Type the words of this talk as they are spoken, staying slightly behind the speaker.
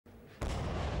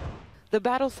The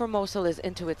battle for Mosul is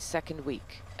into its second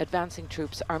week. Advancing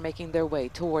troops are making their way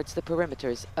towards the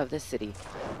perimeters of the city.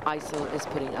 ISIL is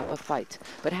putting up a fight,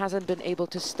 but hasn't been able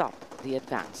to stop the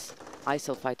advance.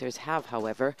 ISIL fighters have,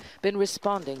 however, been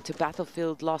responding to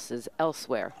battlefield losses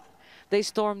elsewhere. They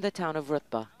stormed the town of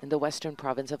Rutba in the western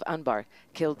province of Anbar,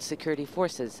 killed security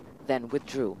forces, then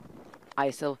withdrew.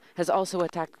 ISIL has also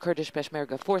attacked Kurdish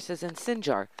Peshmerga forces in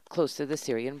Sinjar, close to the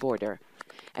Syrian border.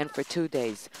 And for 2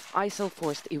 days, ISIL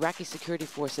forced Iraqi security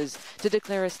forces to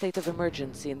declare a state of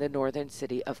emergency in the northern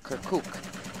city of Kirkuk.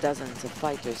 Dozens of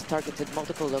fighters targeted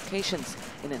multiple locations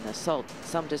in an assault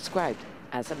some described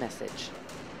as a message.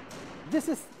 This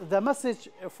is the message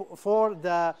for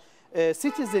the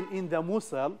citizen in the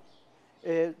Mosul.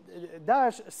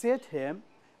 Daesh said him,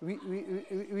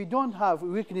 we don't have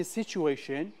weakness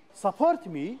situation. Support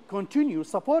me, continue,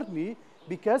 support me,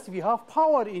 because we have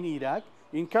power in Iraq,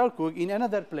 in Kirkuk, in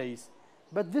another place.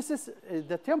 But this is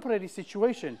the temporary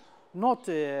situation, not,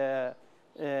 they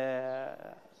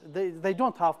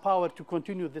don't have power to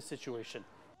continue this situation.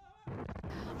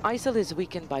 ISIL is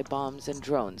weakened by bombs and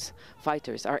drones.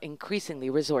 Fighters are increasingly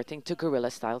resorting to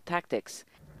guerrilla-style tactics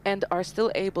and are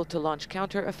still able to launch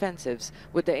counter-offensives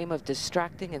with the aim of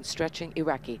distracting and stretching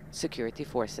Iraqi security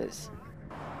forces.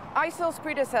 ISIL's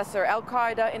predecessor,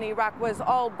 Al-Qaeda in Iraq, was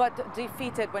all but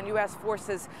defeated when U.S.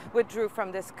 forces withdrew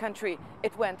from this country.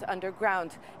 It went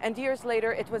underground, and years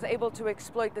later it was able to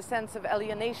exploit the sense of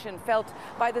alienation felt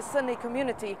by the Sunni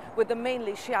community with the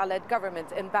mainly Shia-led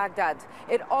government in Baghdad.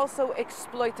 It also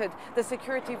exploited the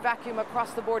security vacuum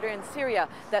across the border in Syria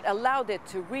that allowed it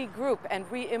to regroup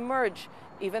and re-emerge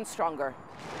even stronger.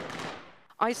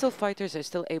 ISIL fighters are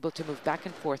still able to move back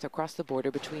and forth across the border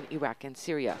between Iraq and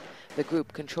Syria. The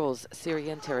group controls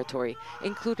Syrian territory,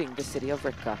 including the city of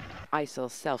Rutba,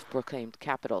 ISIL's self-proclaimed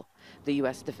capital. The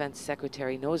U.S. Defense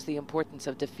Secretary knows the importance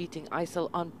of defeating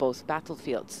ISIL on both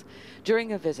battlefields.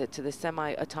 During a visit to the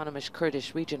semi-autonomous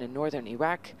Kurdish region in northern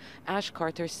Iraq, Ash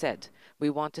Carter said, "We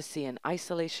want to see an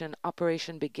isolation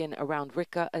operation begin around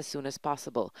Raqqa as soon as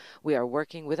possible. We are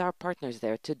working with our partners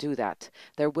there to do that.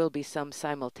 There will be some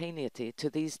simultaneity to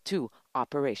these two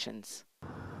operations."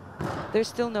 There's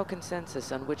still no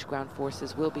consensus on which ground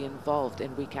forces will be involved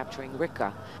in recapturing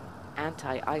Raqqa.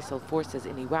 Anti-ISIL forces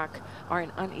in Iraq are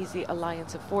an uneasy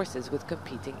alliance of forces with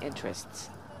competing interests.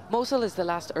 Mosul is the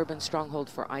last urban stronghold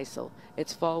for ISIL.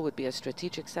 Its fall would be a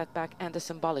strategic setback and a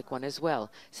symbolic one as well,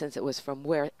 since it was from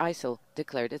where ISIL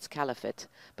declared its caliphate.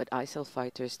 But ISIL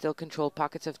fighters still control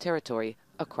pockets of territory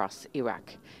across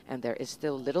Iraq, and there is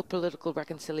still little political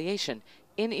reconciliation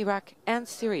in Iraq and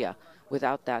Syria.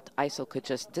 Without that, ISIL could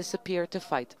just disappear to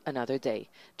fight another day,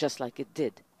 just like it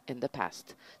did in the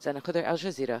past. Zeina, Khodr,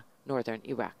 Jazeera, northern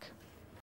Iraq.